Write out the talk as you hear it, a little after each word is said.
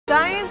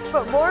Science,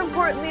 but more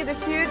importantly the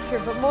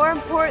future, but more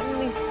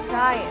importantly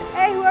science.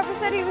 Hey, whoever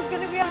said he was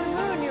going to be on the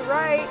moon, you're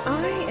right.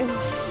 I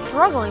am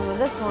struggling with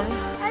this one.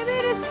 I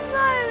made a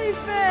smiley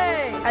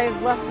face. I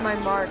have left my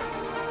mark.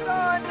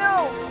 Oh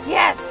no.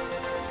 Yes.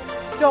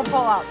 Don't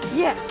fall out.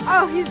 Yes.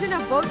 Oh, he's in a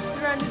boat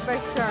surrounded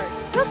by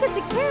sharks. Look at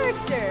the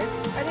character.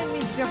 I didn't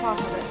mean to jump off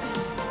of it.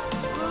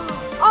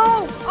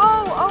 Oh,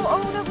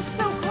 that was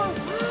so close.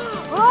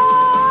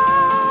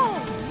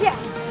 Oh,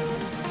 yes.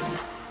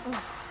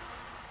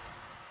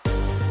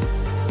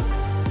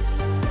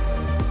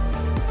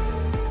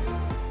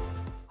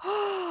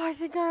 Oh, I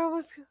think I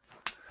almost...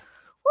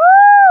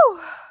 Woo!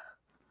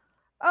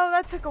 Oh,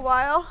 that took a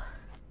while.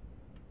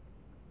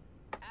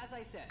 As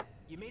I said,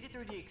 you made it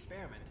through the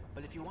experiment,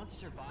 but if you want to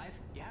survive,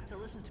 you have to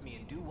listen to me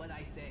and do what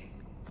I say.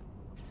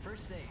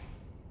 First thing,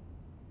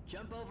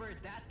 jump over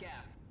that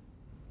gap.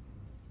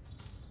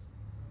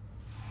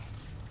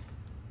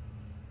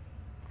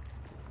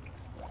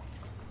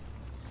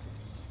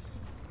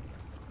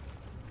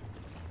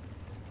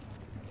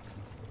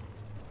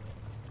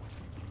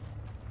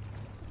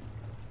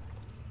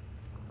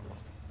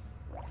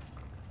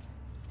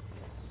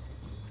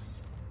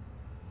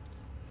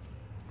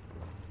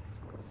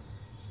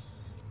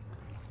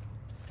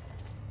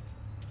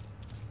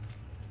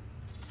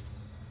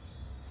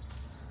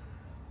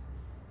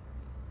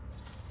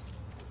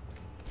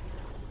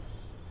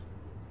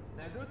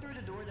 Now go through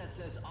the door that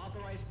says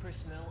authorized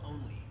personnel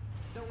only.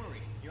 Don't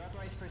worry, you're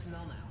authorized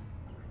personnel now.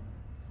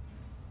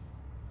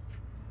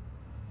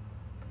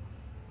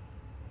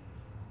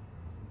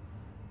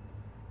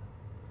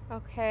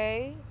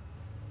 Okay.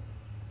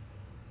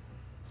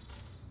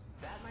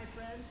 That, my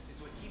friend, is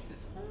what keeps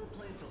this whole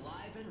place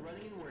alive and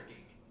running and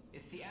working.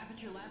 It's the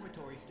Aperture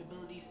Laboratories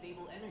Stability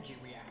Stable Energy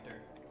Reactor,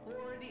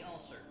 or the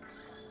ALSSER.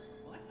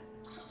 What?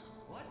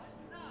 What?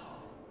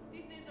 No!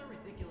 These names are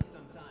ridiculous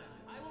sometimes.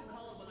 I will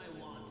call it when I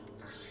want.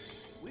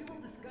 We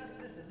will discuss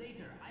this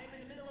later. I am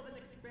in the middle of an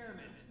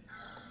experiment.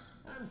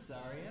 I'm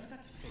sorry, I've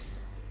got to fix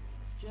something.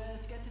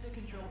 Just get to the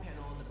control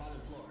panel on the bottom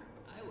floor.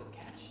 I will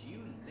catch you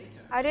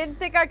later. I didn't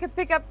think I could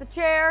pick up the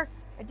chair.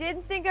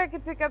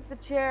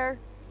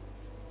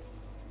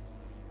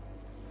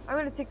 I'm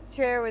gonna take the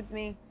chair with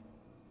me.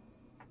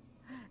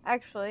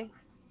 Actually.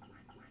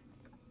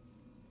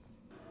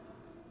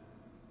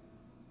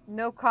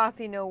 No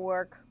coffee, no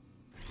work.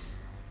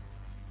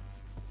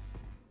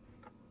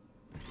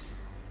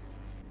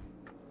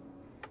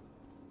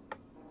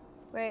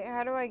 Wait,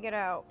 how do I get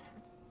out?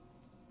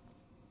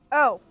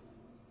 Oh.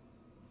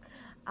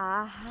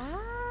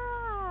 Aha.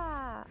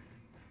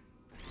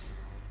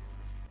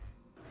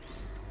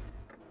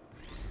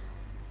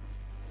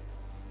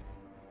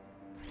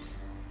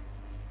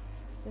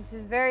 This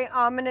is very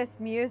ominous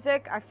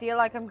music. I feel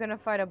like I'm gonna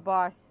fight a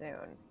boss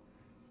soon.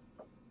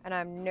 And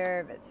I'm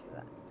nervous for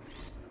that.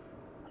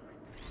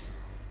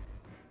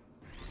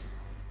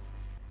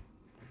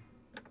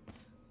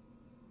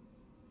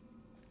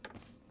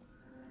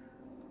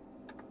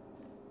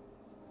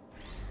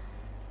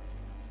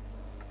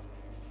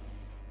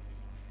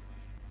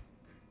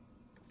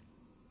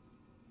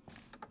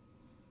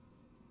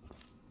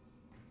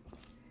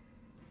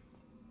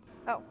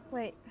 Oh,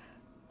 wait.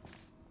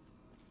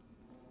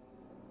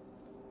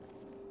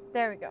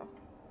 There we go.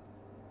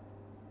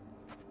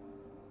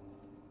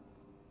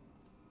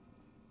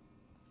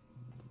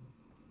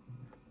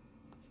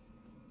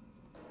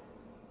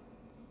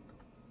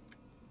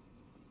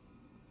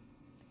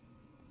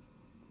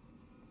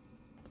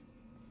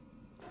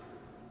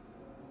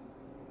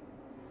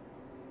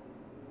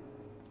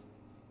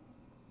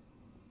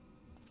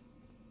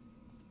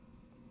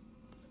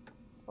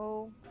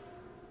 Oh.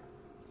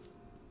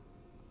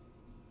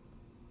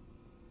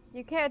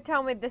 You can't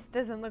tell me this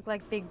doesn't look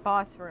like Big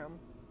Boss Room.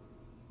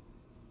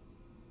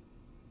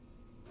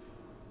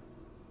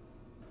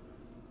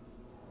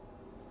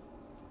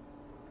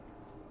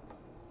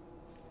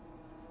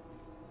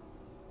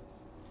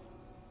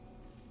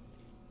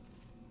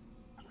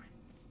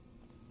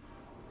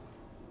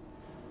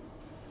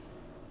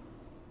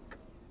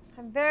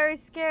 I'm very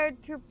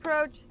scared to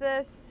approach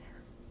this.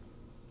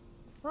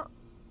 Oh.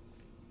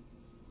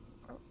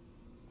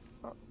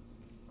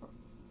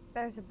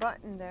 There's a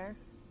button there.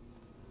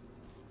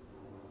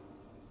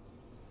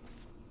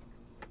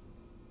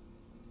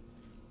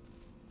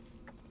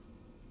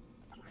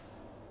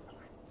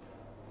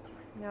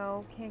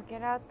 No, can't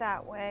get out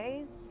that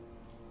way.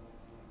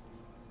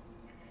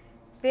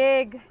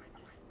 Big,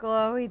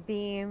 glowy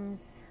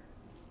beams.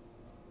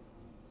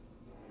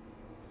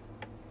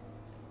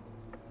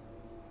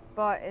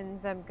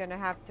 Buttons I'm gonna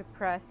have to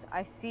press.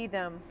 I see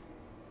them.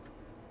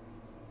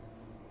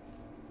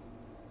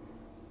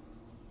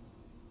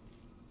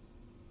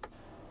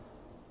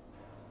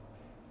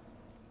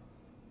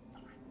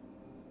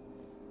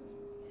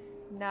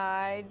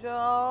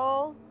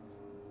 Nigel.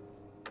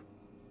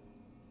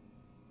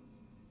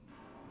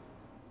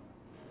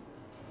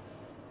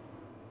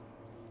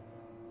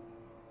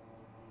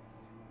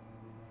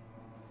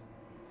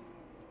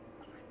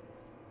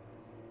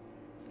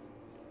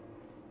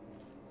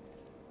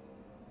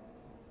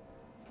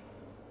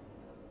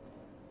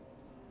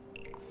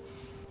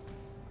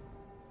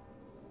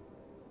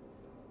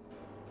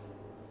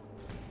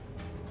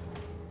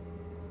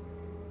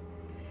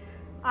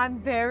 I'm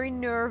very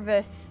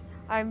nervous.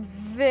 I'm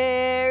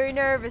very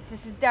nervous.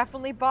 This is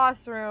definitely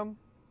boss room.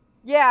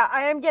 Yeah,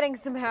 I am getting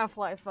some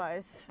Half-Life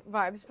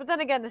vibes, but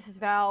then again, this is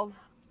Valve.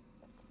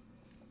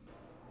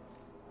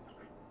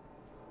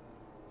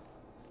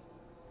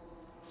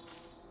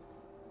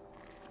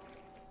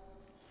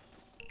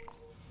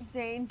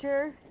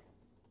 Danger.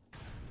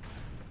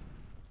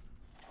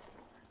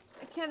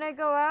 Can I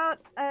go out?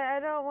 I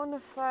don't want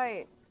to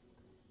fight.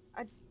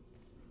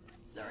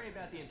 Sorry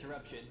about the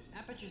interruption.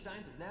 Aperture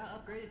Science is now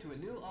upgraded to a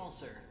new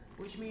ALSSER,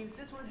 which means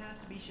this one has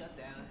to be shut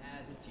down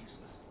as it's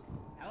useless.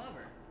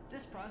 However,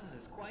 this process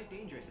is quite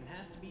dangerous and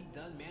has to be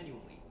done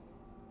manually.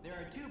 There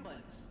are 2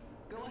 buttons.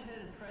 Go ahead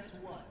and press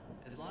 1.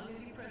 As long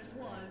as you press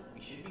 1, we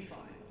should be fine.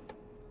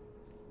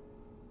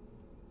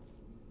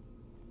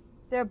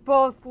 They're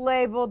both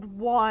labeled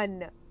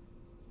 1.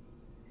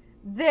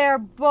 They're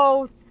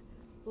both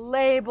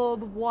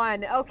labeled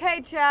 1.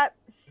 Okay, chat.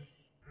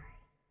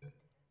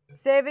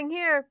 Saving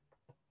here.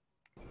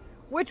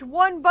 Which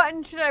one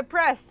button should I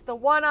press? The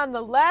one on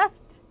the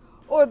left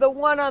or the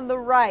one on the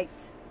right?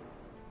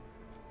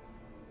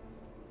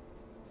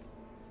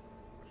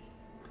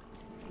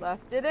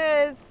 Left it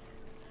is.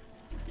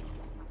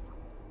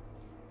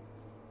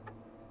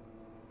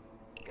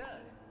 Good.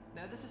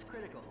 Now this is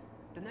critical.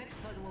 The next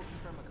button will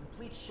confirm a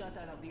complete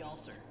shutdown of the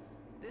ALSSER.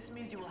 This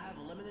means you will have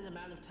a limited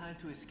amount of time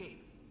to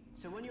escape.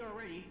 So when you are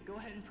ready, go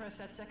ahead and press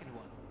that second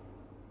one.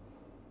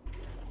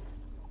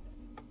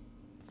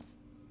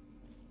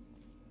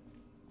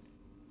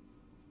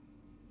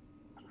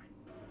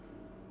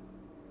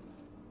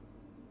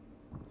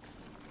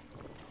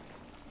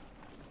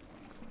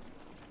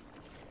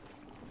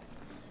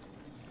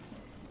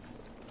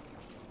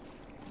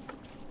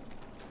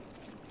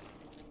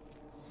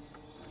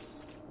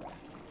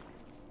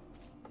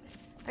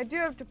 I do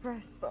have to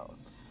press both.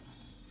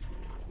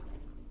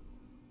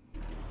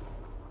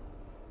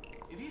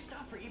 If you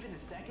stop for even a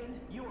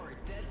second, you are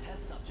a dead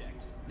test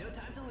subject. No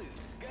time to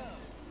lose. Go!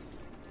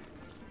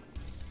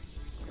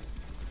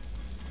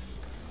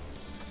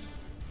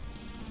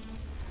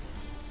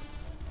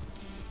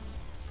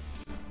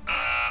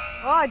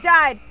 Oh, I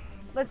died.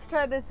 Let's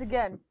try this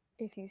again.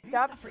 If you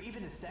stop for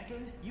even a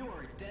second, you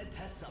are a dead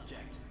test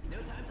subject.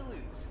 No time to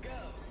lose. Go!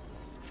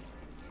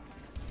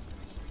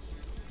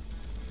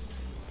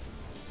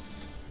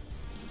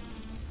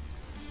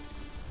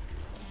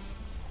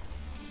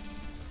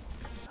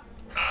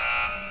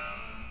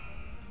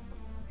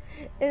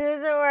 It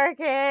isn't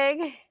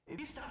working. If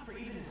you stop for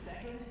even a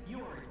second, you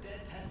are a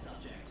dead test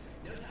subject.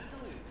 No time to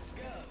lose.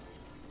 Go!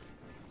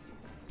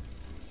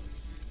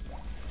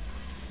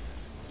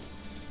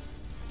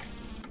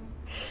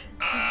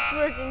 It's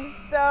working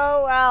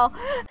so well.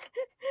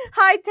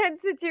 High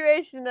tense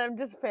situation, I'm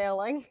just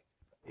failing.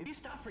 If you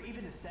stop for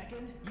even a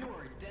second, you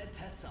are a dead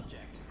test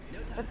subject. No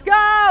time Let's to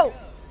go! lose.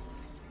 Go!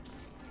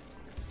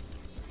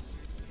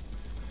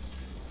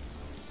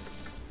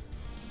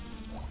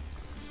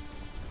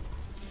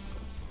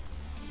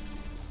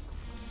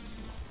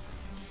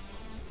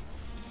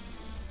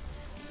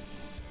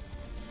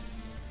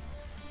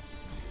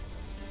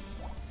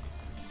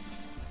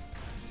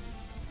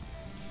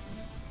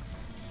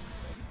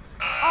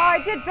 Oh,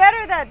 I did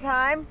better that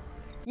time.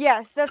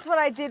 Yes, that's what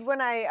I did when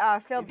I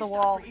failed the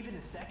wall. For even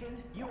a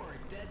second, you are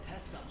a dead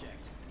test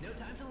subject. No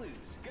time to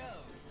lose. Go!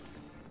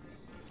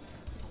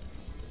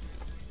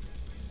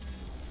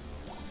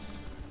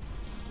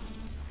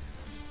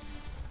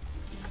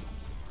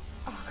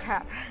 Oh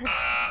crap.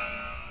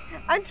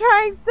 I'm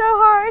trying so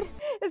hard.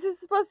 This is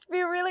supposed to be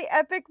a really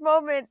epic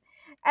moment,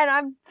 and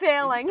I'm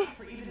failing. If you stop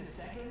for even a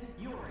second,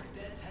 you are a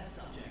dead test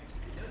subject.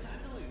 No time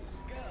to lose.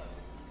 Go!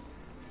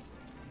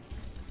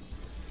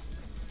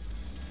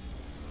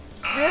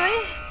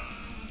 Really?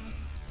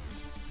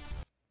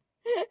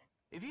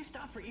 If you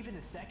stop for even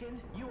a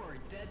second, you are a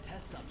dead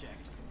test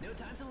subject. No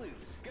time to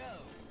lose. Go!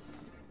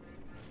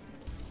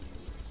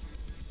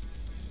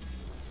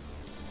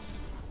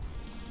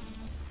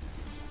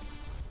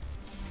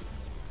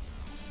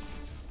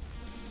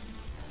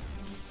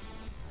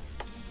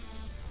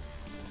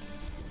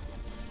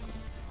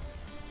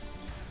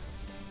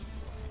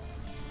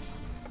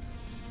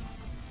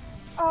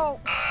 Oh.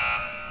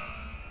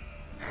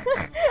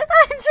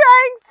 I'm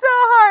trying so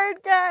hard,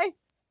 guys.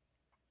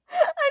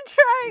 I'm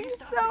trying If you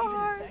stop so for even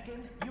hard. a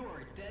second, you are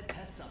a dead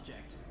test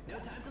subject. No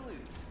time to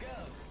lose. Go!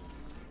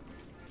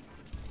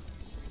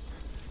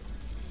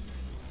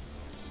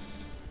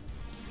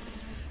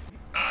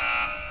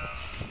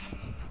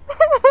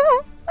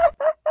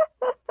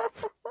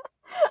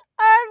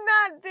 I'm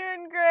not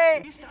doing great.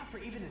 If you stop for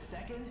even a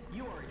second,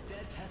 you are a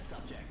dead test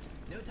subject.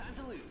 No time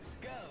to lose.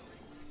 Go!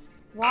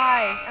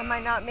 Why am I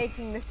not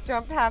making this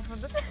jump half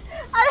of the...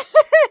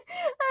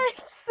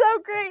 It's so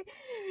great.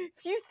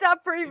 If you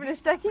stop for even a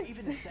second... For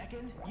even a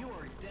second, you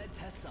are a dead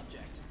test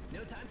subject.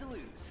 No time to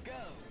lose. Go!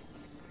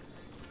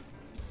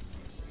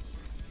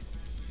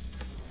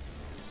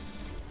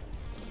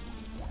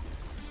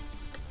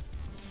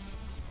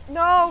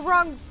 No,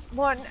 wrong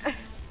one.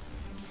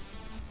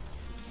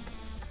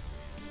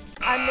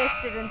 I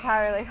missed it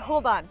entirely.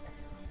 Hold on.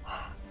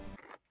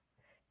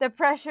 The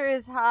pressure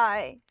is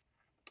high.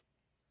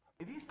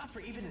 If you stop for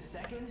even a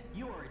second,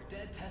 you are a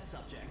dead test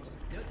subject.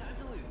 No time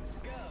to lose.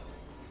 Go!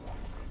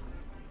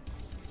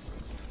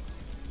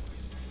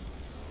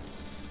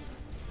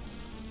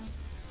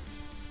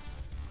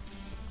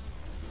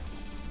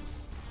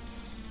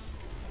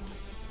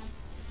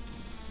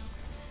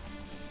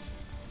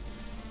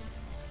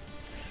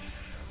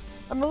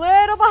 I'm a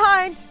little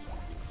behind.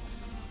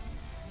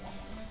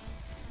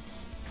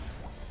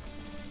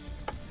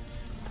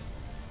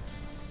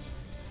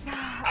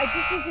 I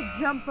just need to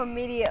jump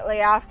immediately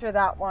after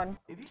that one.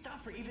 If you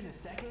stop for even a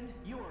second,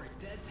 you are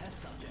a dead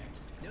test subject.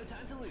 No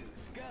time to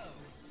lose. Go!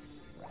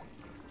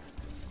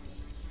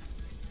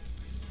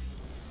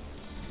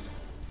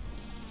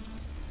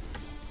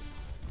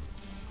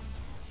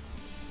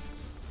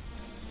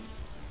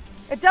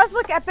 It does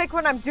look epic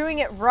when I'm doing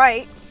it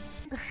right.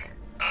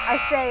 I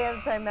say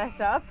as I mess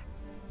up.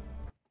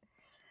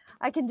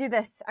 I can do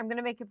this. I'm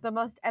gonna make it the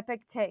most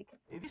epic take.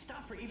 If you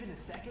stop for even a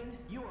second,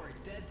 you are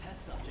a dead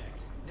test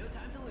subject. No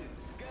time to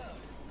lose. Go!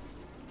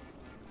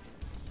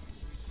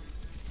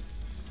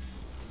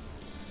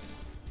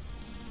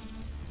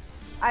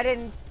 I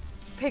didn't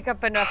pick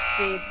up enough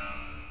speed.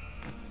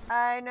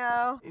 I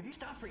know. If you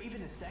stop for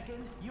even a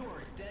second, you are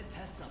a dead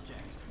test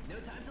subject. No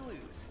time to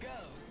lose. Go!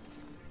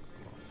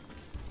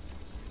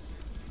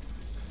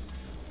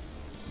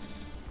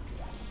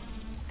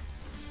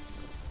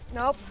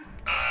 Nope.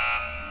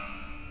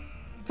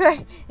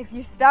 If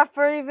you stop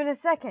for even a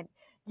second,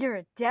 you're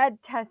a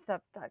dead test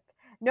subject.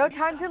 No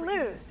time to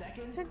lose.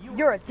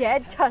 You're a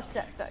dead test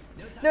subject.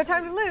 No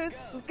time to lose.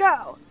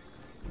 Go.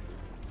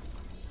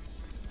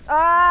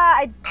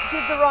 I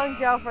did the wrong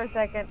gel for a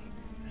second.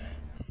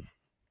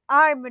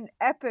 I'm an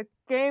epic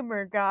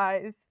gamer,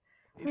 guys.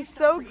 I'm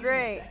so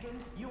great.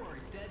 You are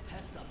a dead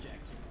test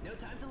subject. No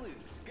time to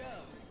lose. Go.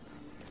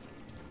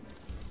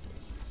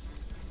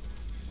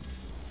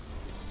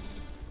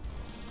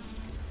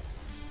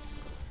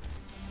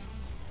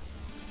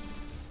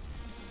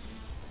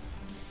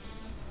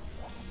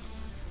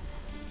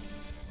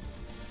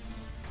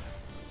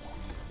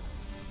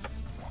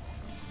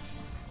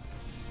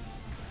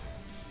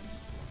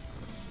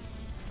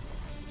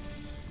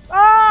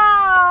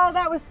 Oh,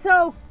 that was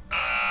so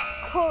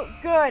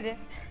good.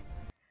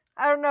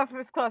 I don't know if it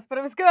was close, but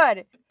it was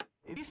good.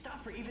 If you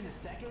stop for even a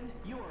second,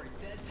 you are a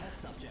dead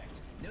test subject.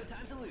 No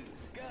time to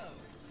lose. Go.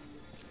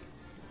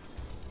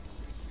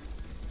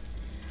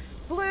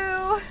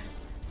 Blue,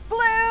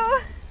 blue,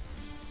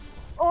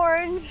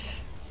 orange,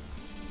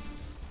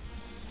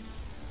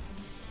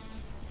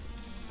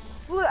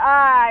 blue.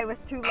 I was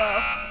too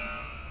low.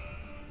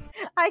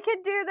 I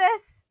can do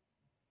this.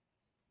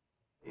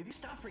 If you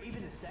stop for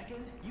even a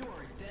second, you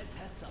are a dead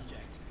test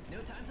subject. No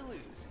time to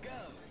lose. Go.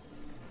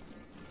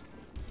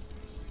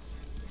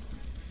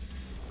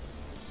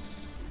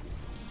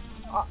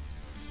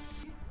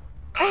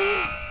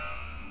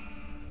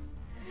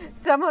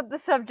 Some of the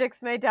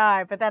subjects may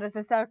die, but that is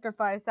a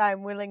sacrifice I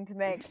am willing to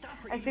make.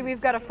 I see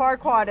we've got a far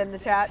quad in the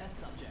chat.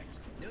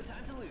 No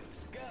time to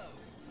lose. Go.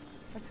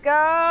 Let's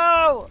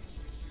go!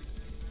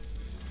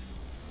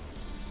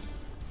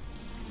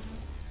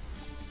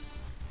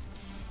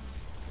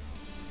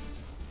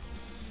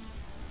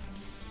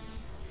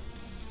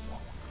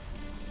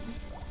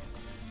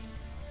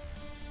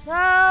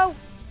 No!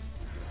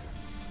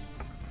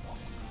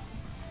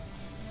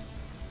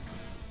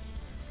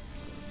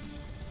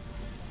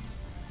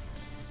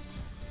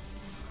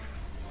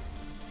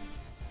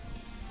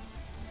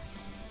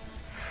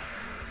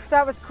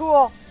 That was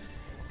cool.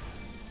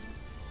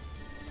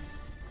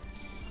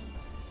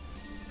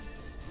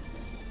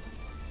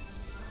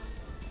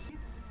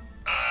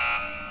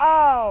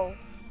 Oh.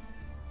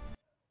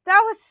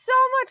 That was so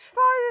much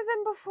farther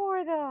than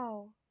before,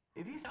 though.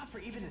 If you stop for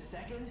even a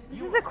second,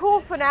 this is a cool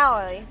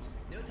finale.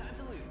 No time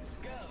to lose.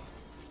 Go.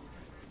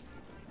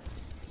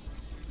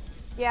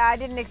 Yeah, I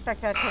didn't expect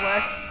that to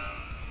work.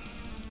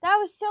 That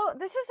was so.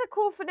 This is a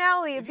cool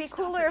finale. It'd be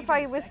cooler if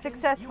I was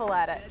successful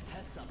at it.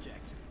 Test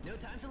subject. No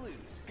time to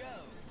lose. Go.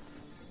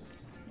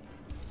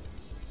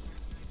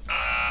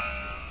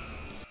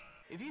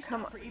 If you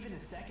stop for even a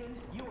second,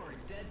 you are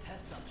a dead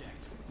test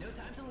subject. No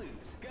time to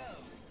lose. Go.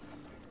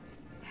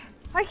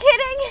 Are you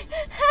kidding?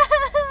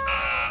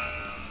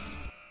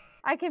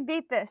 I can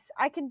beat this.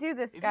 I can do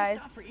this, guys.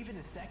 If you stop for even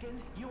a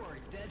second, you are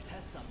a dead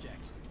test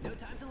subject. No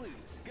time to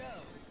lose. Go.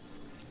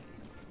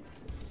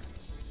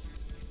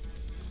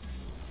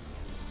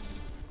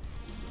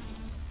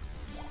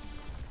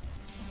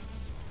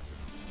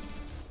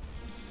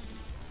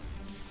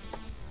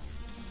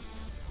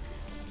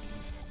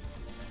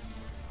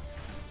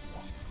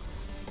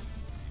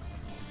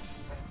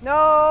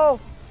 No!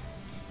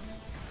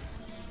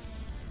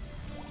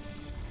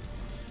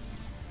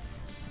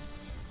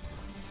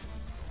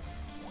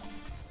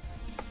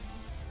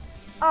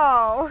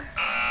 Oh.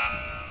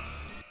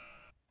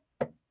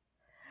 If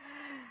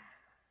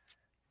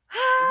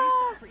you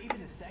stop for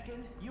even a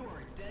second, you are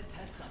a dead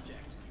test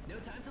subject. No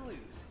time to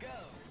lose. Go.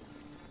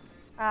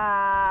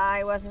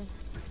 I wasn't.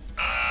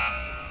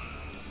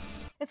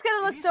 It's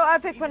gonna look so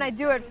epic when I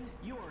do it.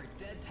 You are a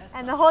dead test test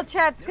And the whole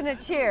chat's No gonna time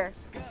to cheer.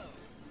 lose. Go.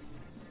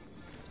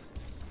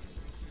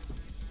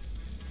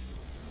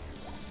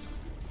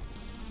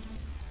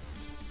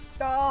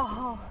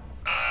 Oh.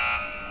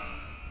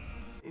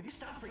 If you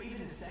stop for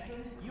even a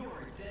second, you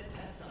are a dead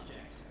test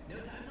subject. No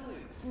time to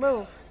lose.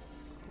 Move.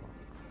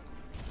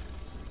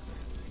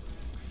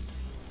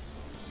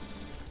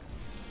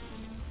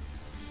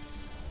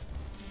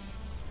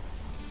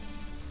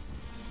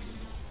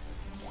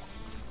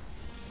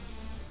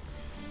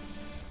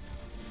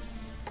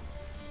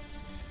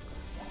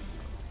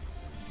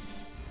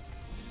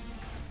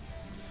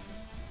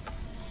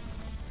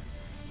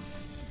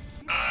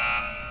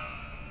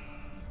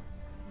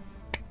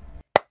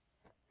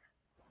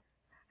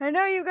 I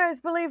know you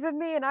guys believe in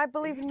me, and I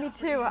believe in me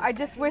too. I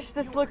just wish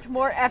this looked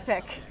more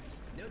epic.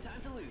 No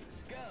time to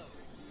lose. Go.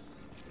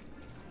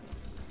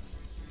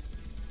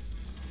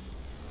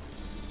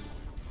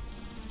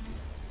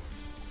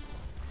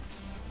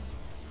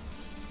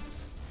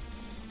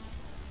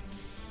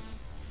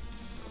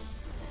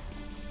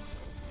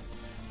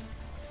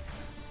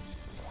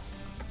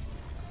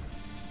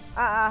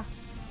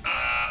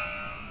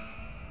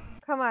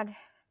 Come on.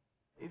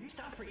 If you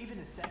stop for even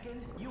a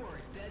second, you are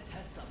a dead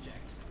test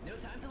subject. No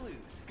time to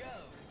lose. Go.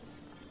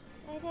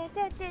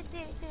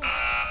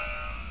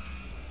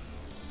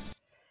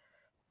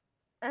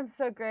 I'm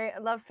so great. I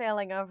love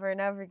failing over and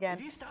over again.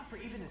 If you stop for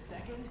even a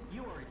second,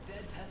 you are a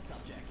dead test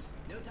subject.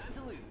 No time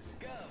to lose.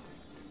 Go.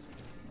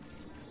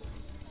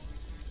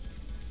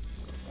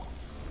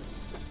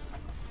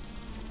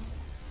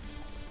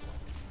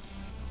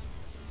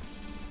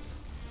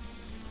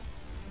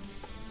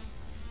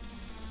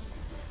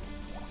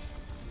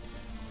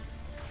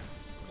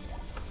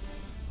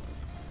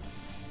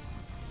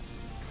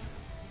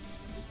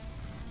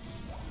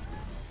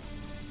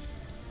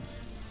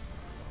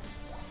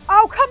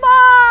 Oh, come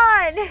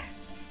on!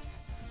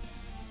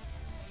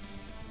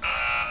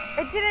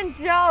 It didn't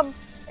jump.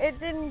 It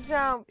didn't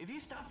jump. If you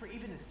stop for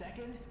even a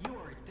second, you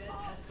are a dead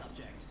test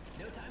subject.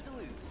 No time to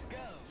lose. Go.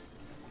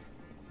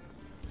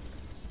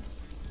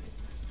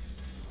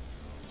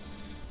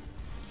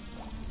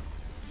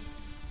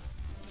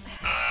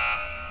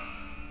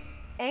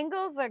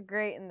 Angles are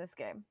great in this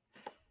game.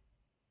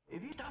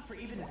 If you stop for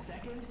even a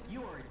second,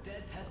 you are a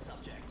dead test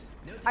subject.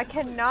 No time I to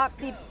cannot lose.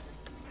 be Go.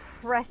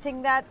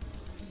 pressing that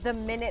the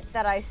minute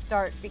that I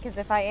start, because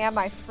if I am,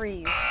 I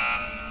freeze.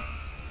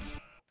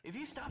 If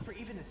you stop for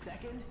even a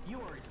second, you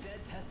are a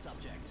dead test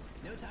subject.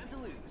 No time to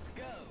lose.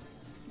 Go.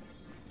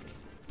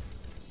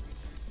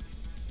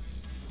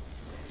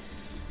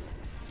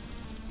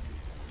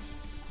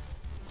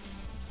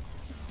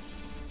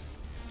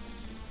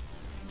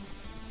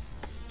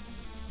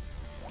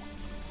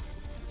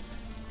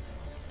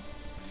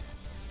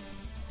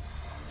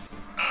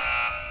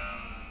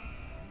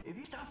 If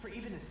you stop for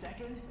even a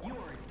second, you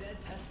are a dead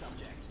test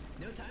subject.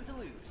 No time to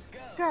lose. Go.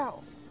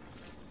 Go.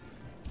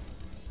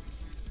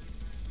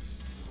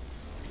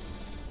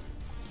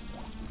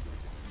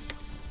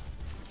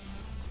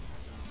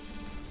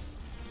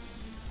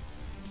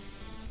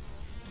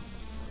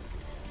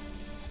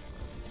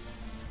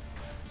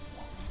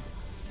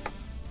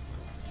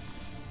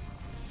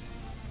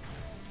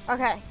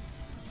 Okay.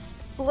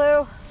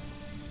 Blue.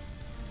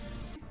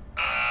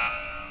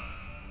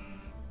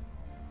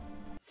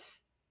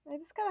 I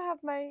just gotta have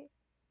my...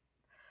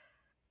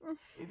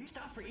 If you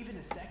stop for even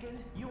a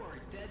second, you are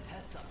a dead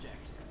test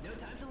subject. No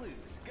time to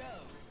lose. Go.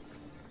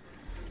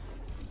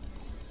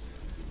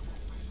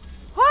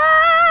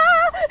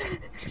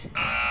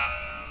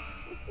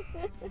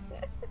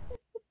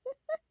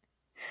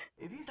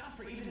 If you stop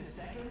for even a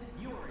second,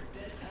 you are a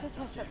dead test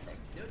subject.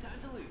 No time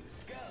to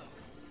lose.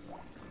 Go.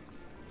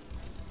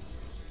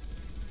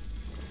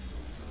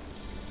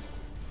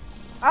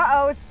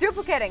 Uh-oh, it's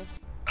duplicating.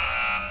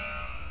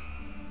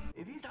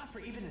 If you stop for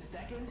even a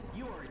second,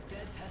 you are a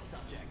dead test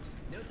subject.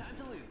 No time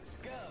to lose.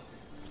 Go.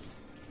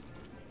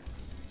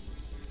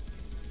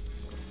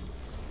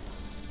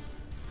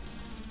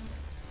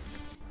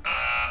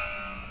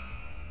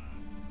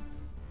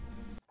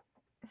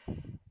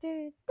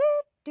 If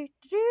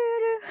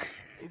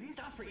you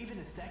stop for even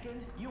a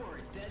second, you are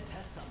a dead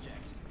test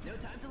subject. No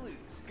time to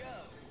lose. Go.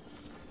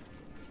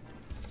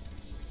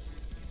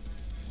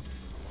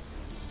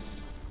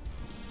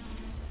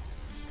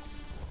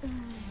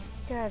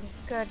 Good,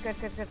 good, good,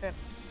 good, good, good.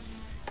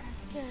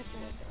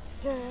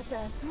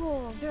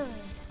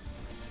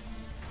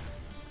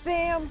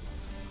 Bam!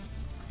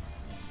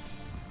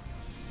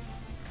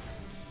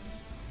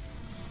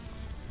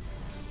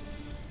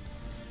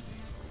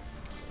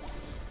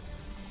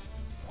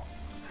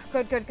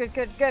 Good, good, good,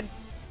 good, good.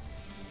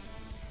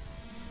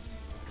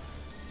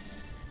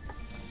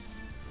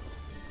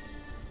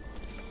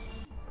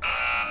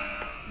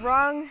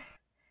 Wrong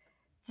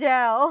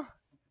gel.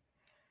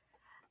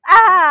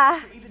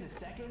 Ah! For even a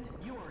second,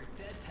 you are a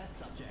dead test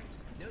subject.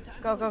 No time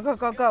Go, to go, lose.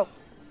 go, go, go.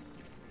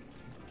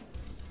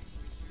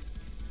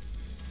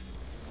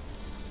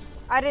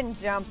 I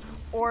didn't jump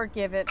or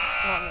give it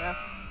long enough.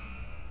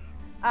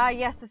 Ah,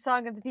 yes, the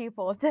song of the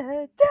people. Da,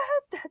 da, da,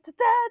 da, da,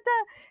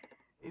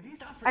 da. If you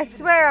stop for I even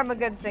swear I'm a second,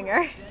 good you are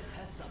singer. dead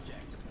test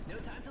subject. No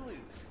time to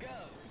lose. Go.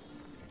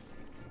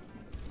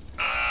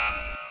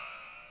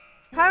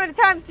 How many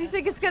times do you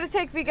think it's gonna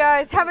take me,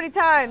 guys? How many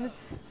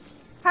times?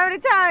 How many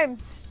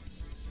times?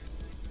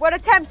 What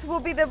attempt will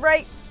be the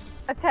right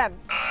attempt?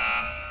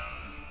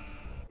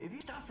 If you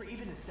stop for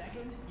even a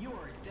second, you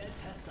are a dead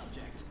test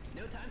subject.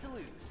 No time to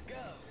lose. Go.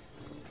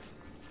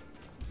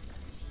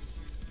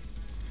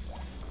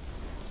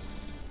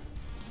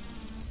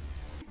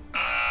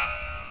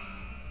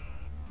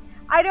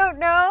 I don't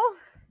know.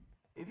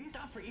 If you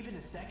stop for even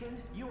a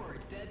second, you are a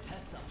dead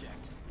test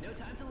subject. No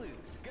time to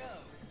lose. Go.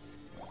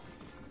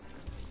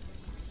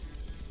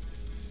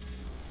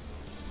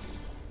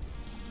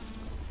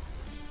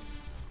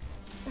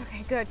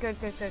 Okay, good.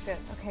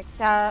 Okay,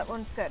 that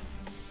one's good.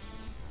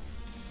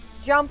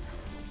 Jump.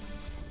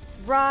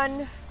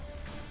 Run.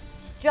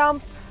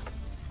 Jump.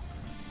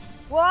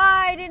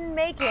 Why I didn't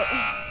make it?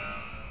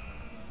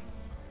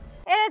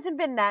 It hasn't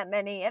been that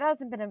many. It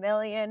hasn't been a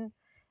million.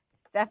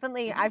 It's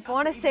definitely, I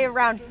want to say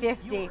around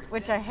 50,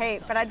 which I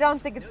hate, but I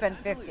don't think it's been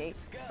 50.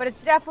 But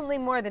it's definitely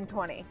more than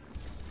 20.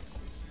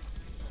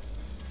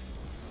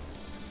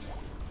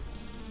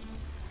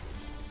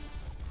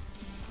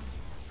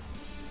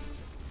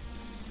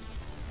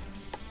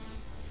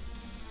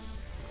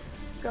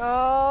 Go!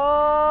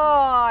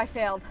 I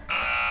failed.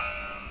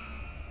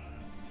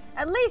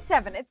 At least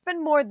 7. It's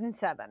been more than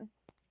 7.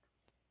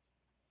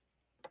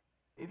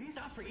 If you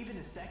stop for even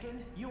a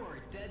second, you are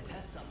a dead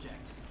test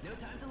subject. No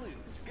time to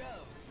lose. Go.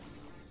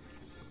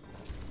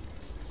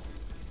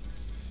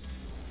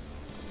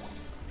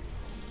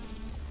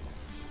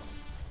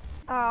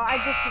 Oh,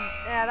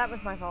 yeah, that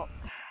was my fault.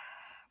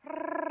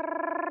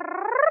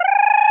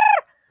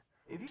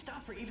 If you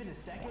stop for even a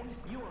second,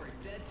 you are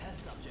a dead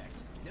test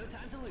subject. No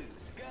time to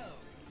lose. Go.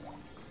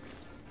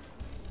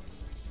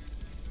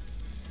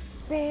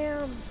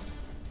 Bam.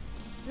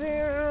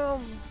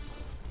 Bam.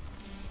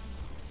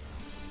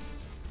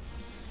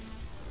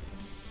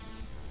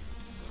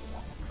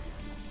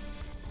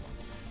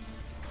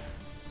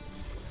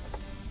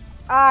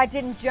 Ah, I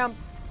didn't jump.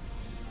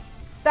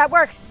 That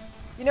works.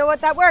 You know what?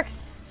 That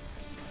works.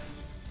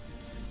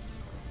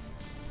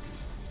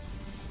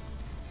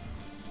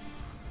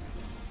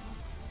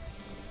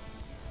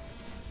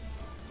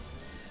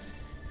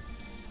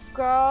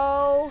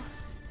 Go.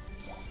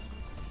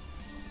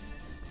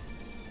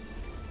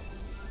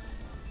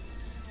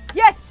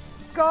 Yes!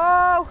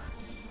 Go!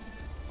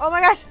 Oh my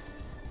gosh!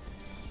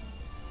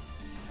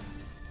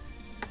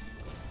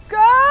 Go!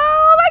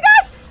 Oh my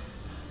gosh!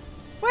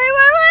 Wait!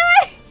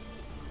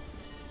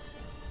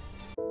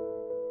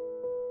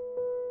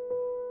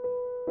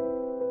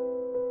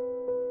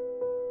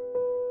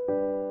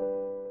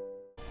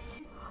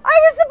 I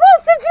was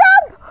supposed to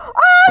jump!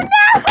 Oh no!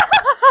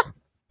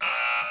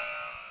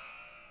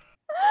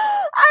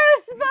 I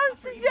was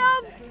supposed to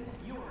jump!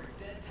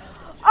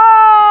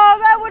 Oh,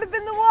 that would have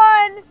been the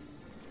one!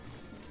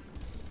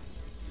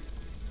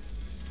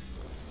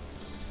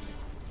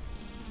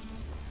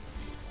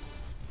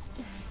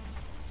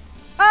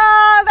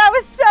 Oh, that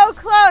was so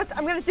close!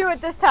 I'm gonna do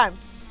it this time.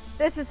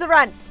 This is the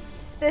run.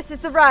 This is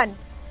the run.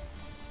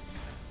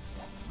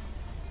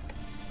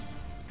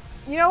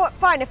 You know what?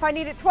 Fine. If I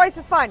need it twice,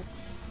 it's fine.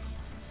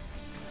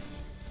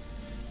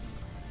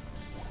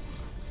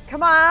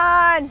 Come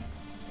on!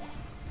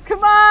 Come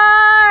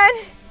on!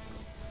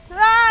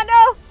 Ah,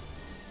 no!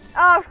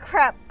 Oh,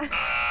 crap.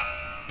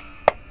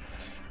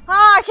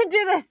 Ah, I can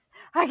do this.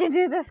 I can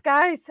do this,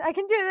 guys. I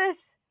can do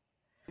this.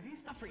 If you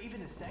stop for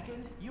even a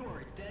second, you are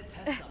a dead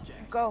test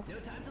subject. Go. No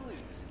time to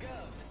lose. Go.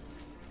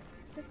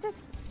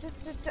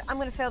 I'm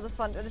gonna fail this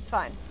one, but it's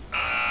fine.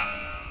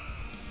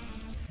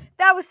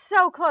 That was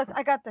so close.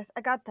 I got this.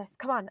 I got this.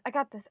 Come on. I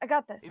got this. I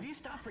got this. If you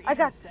stop for I even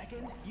got a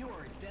second, you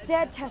are a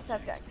dead test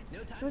subject. No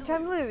No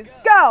time to lose. lose.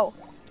 Go!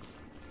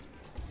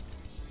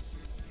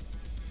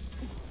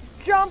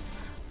 Jump.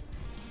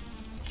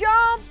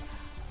 Jump.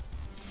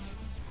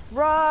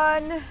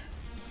 Run.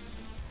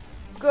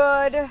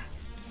 Good.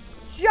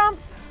 Jump.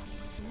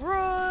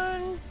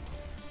 Run.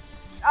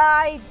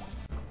 I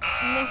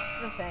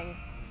missed the things.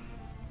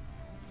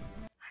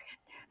 I can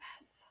do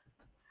this.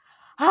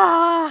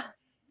 Ah!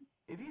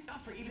 If you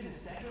stop for even a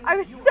second, I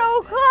was you are so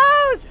a dead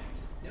close! subject.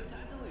 No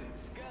time to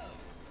lose. Go.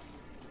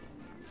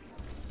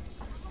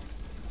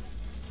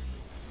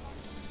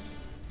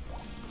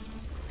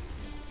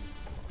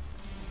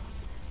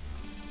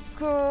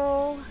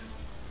 Cool.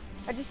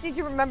 I just need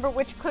to remember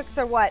which clicks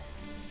are what.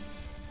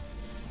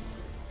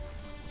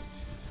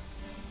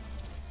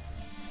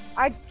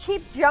 I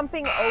keep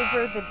jumping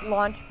over the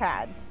launch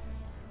pads.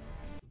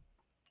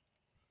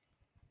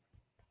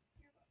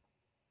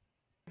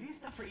 If you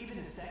stop for even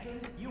a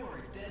second, you are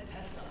a dead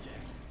test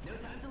subject. No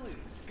time to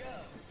lose. Go.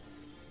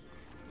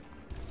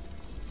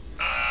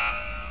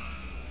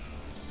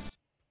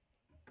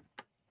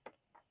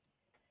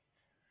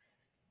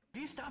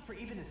 If you stop for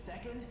even a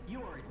second,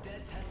 you are a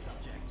dead test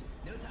subject.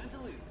 No time to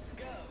lose.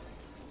 Go.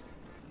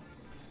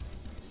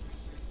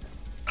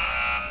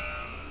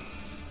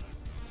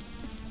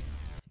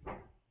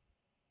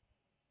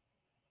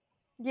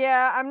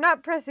 Yeah, I'm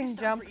not pressing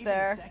Stop jump for even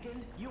there. a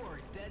second, you are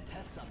a dead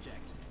test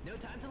subject. No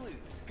time to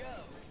lose. Go.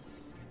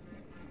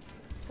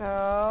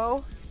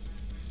 Go.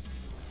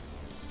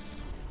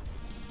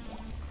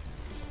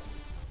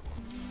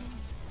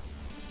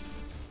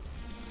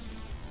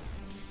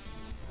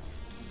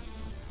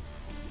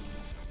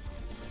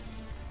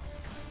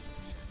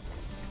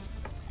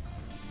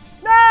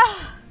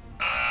 Ah!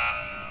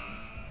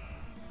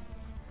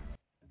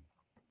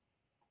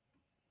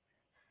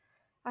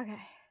 Okay.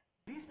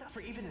 If you stop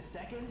for even a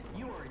second,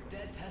 you are a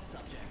dead test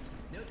subject.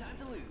 No time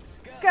to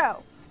lose. Go.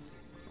 Go.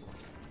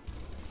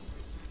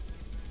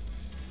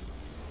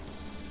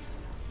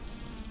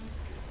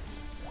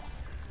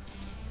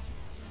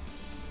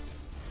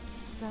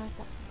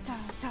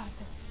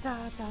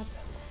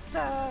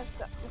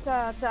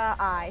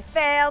 I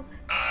failed.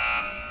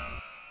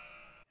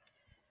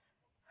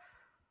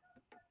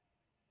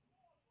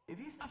 If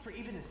you stop for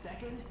even a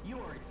second, you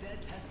are a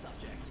dead test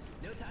subject.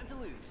 No time to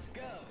lose.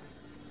 Go.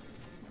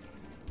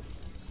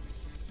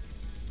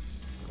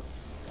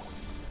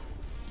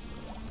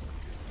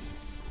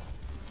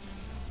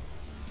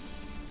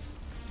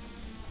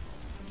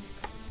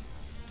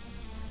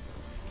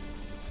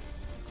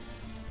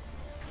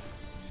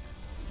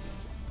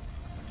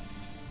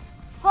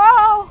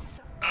 Oh!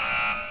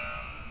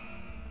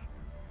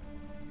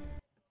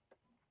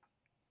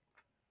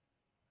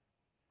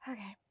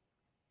 Okay.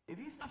 If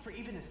you stop for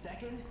even a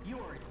second, you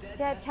are a dead,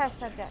 Dead test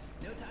subject.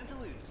 subject. No time to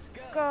lose.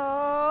 Go.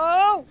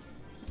 Go!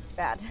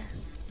 Bad.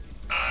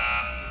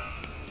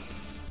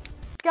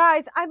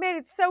 Guys, I made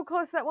it so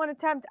close that one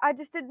attempt. I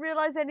just didn't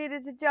realize I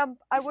needed to jump.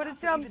 I would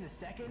have jumped. Even a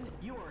second,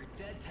 you are a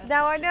dead test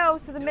Now I subject. know,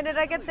 so the No minute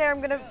time I to get there, I'm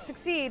lose. gonna Go.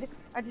 succeed.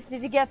 I just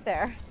need to get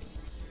there.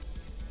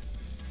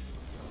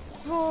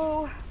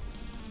 Oh,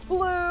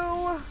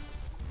 blue.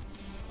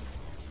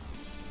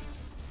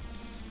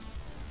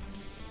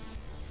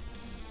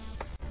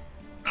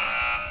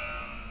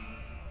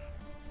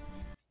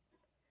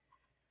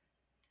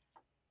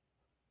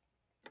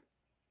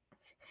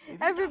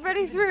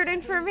 Everybody's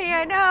rooting for me,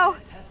 I know.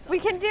 We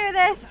can do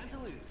this. Time to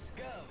lose.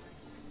 Go.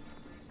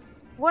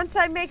 Once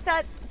I make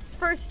that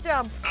first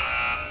jump.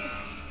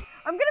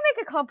 I'm gonna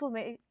make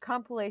a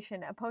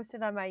compilation and post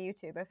it on my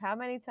YouTube of how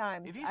many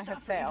times If you I stop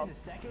have for even failed. a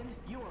second,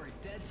 you are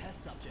a dead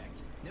test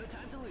subject. No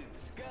time to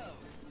lose. Go.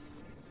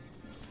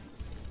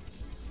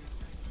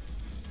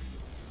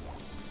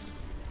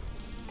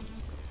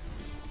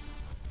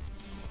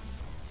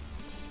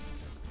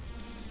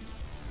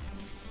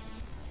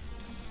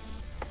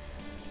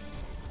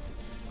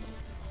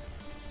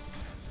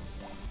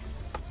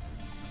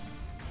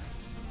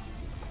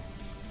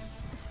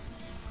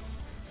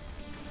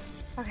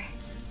 Okay.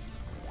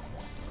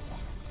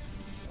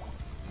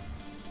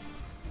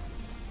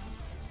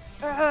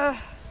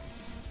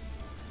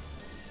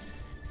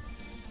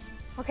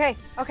 Okay,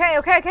 okay,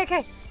 okay, okay,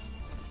 okay.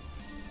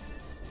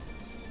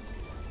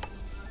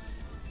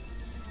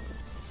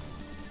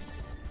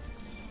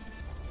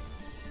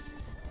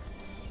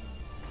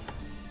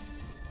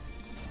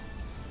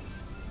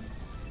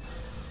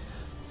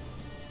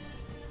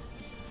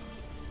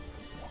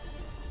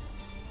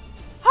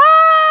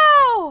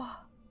 Oh!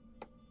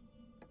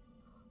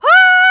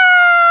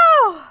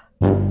 Oh!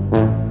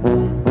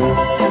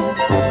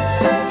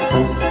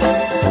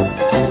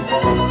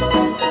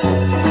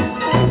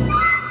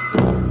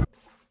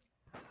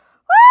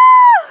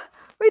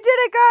 We did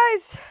it,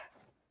 guys!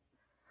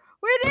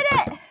 We did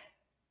it!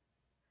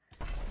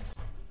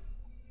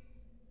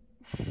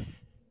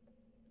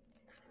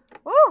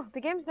 Oh,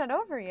 the game's not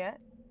over yet.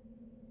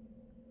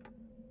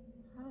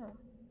 Huh.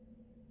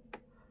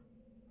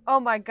 Oh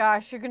my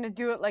gosh, you're gonna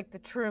do it like the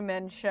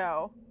Truman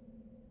Show.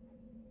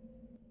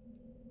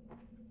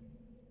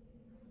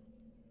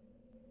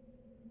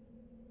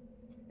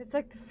 It's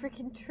like the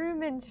freaking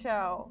Truman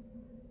Show.